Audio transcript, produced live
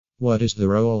What is the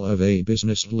role of a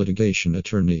business litigation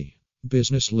attorney?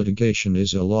 Business litigation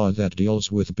is a law that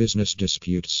deals with business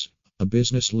disputes. A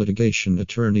business litigation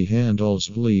attorney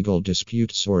handles legal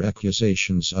disputes or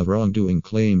accusations of wrongdoing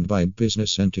claimed by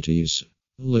business entities.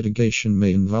 Litigation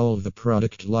may involve a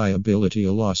product liability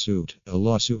lawsuit, a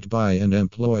lawsuit by an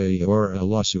employee, or a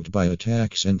lawsuit by a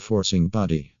tax enforcing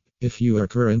body. If you are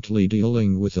currently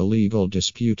dealing with a legal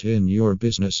dispute in your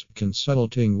business,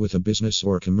 consulting with a business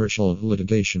or commercial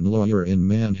litigation lawyer in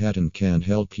Manhattan can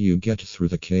help you get through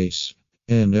the case.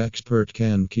 An expert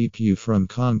can keep you from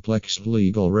complex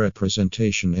legal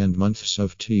representation and months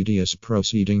of tedious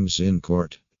proceedings in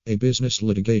court. A business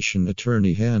litigation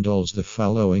attorney handles the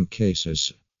following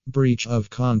cases: breach of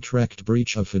contract,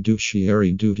 breach of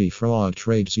fiduciary duty, fraud,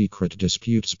 trade secret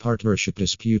disputes, partnership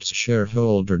disputes,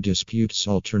 shareholder disputes,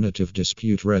 alternative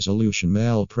dispute resolution,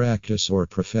 malpractice or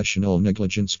professional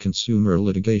negligence, consumer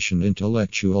litigation,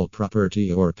 intellectual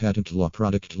property or patent law,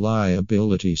 product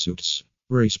liability suits.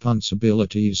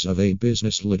 Responsibilities of a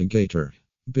business litigator.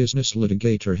 Business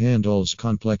litigator handles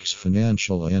complex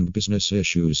financial and business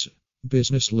issues.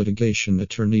 Business litigation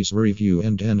attorneys review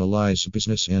and analyze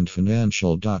business and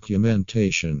financial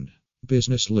documentation.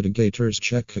 Business litigators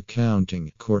check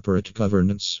accounting, corporate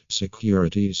governance,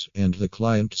 securities, and the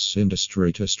client's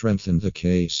industry to strengthen the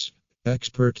case.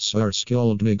 Experts are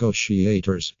skilled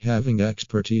negotiators, having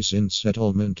expertise in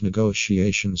settlement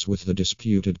negotiations with the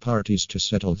disputed parties to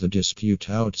settle the dispute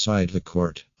outside the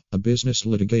court. A business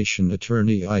litigation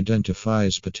attorney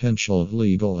identifies potential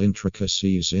legal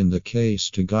intricacies in the case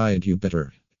to guide you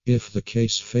better. If the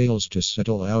case fails to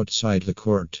settle outside the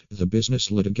court, the business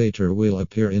litigator will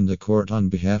appear in the court on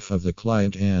behalf of the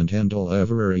client and handle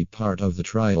every part of the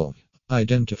trial.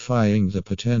 Identifying the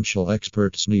potential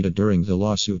experts needed during the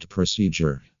lawsuit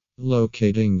procedure.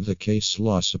 Locating the case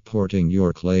law supporting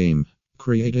your claim.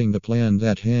 Creating a plan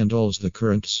that handles the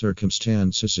current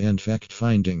circumstances and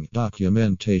fact-finding,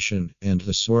 documentation, and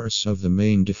the source of the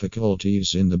main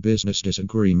difficulties in the business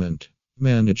disagreement.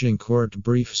 Managing court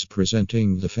briefs,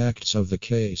 presenting the facts of the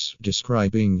case,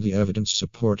 describing the evidence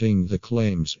supporting the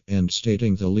claims, and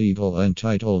stating the legal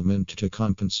entitlement to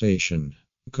compensation.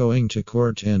 Going to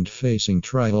court and facing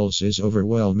trials is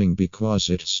overwhelming because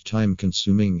it's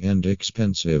time-consuming and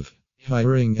expensive.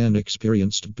 Hiring an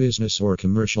experienced business or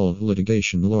commercial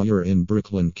litigation lawyer in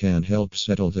Brooklyn can help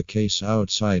settle the case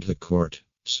outside the court.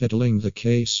 Settling the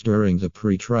case during the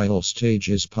pre-trial stage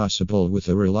is possible with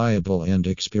a reliable and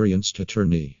experienced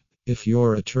attorney. If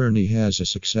your attorney has a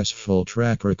successful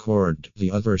track record, the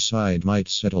other side might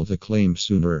settle the claim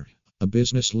sooner. A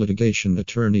business litigation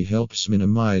attorney helps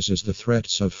minimizes the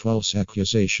threats of false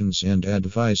accusations and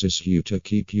advises you to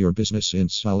keep your business in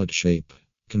solid shape.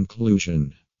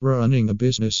 Conclusion. Running a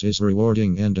business is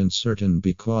rewarding and uncertain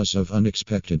because of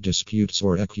unexpected disputes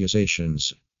or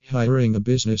accusations. Hiring a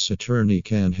business attorney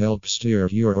can help steer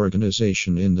your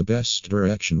organization in the best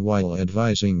direction while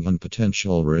advising on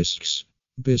potential risks.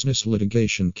 Business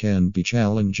litigation can be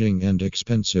challenging and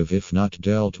expensive if not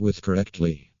dealt with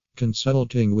correctly.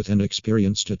 Consulting with an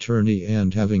experienced attorney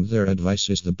and having their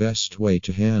advice is the best way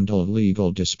to handle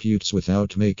legal disputes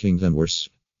without making them worse.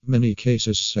 Many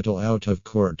cases settle out of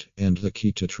court, and the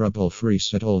key to trouble-free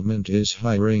settlement is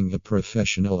hiring a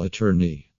professional attorney.